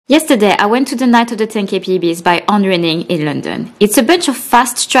Yesterday, I went to the night of the 10k PBs by On Running in London. It's a bunch of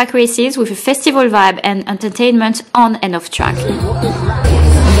fast track races with a festival vibe and entertainment on and off track.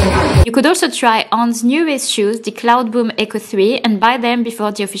 You could also try On's new race shoes, the Cloudboom Echo 3, and buy them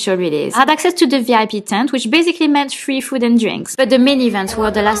before the official release. I had access to the VIP tent, which basically meant free food and drinks. But the main events were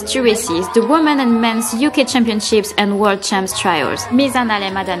the last two races, the Women and Men's UK Championships and World Champs Trials. Mizan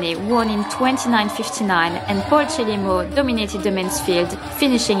Alem Adane won in 29.59 and Chelimo dominated the men's field,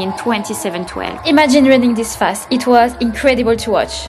 finishing in 27.12. Imagine running this fast, it was incredible to watch.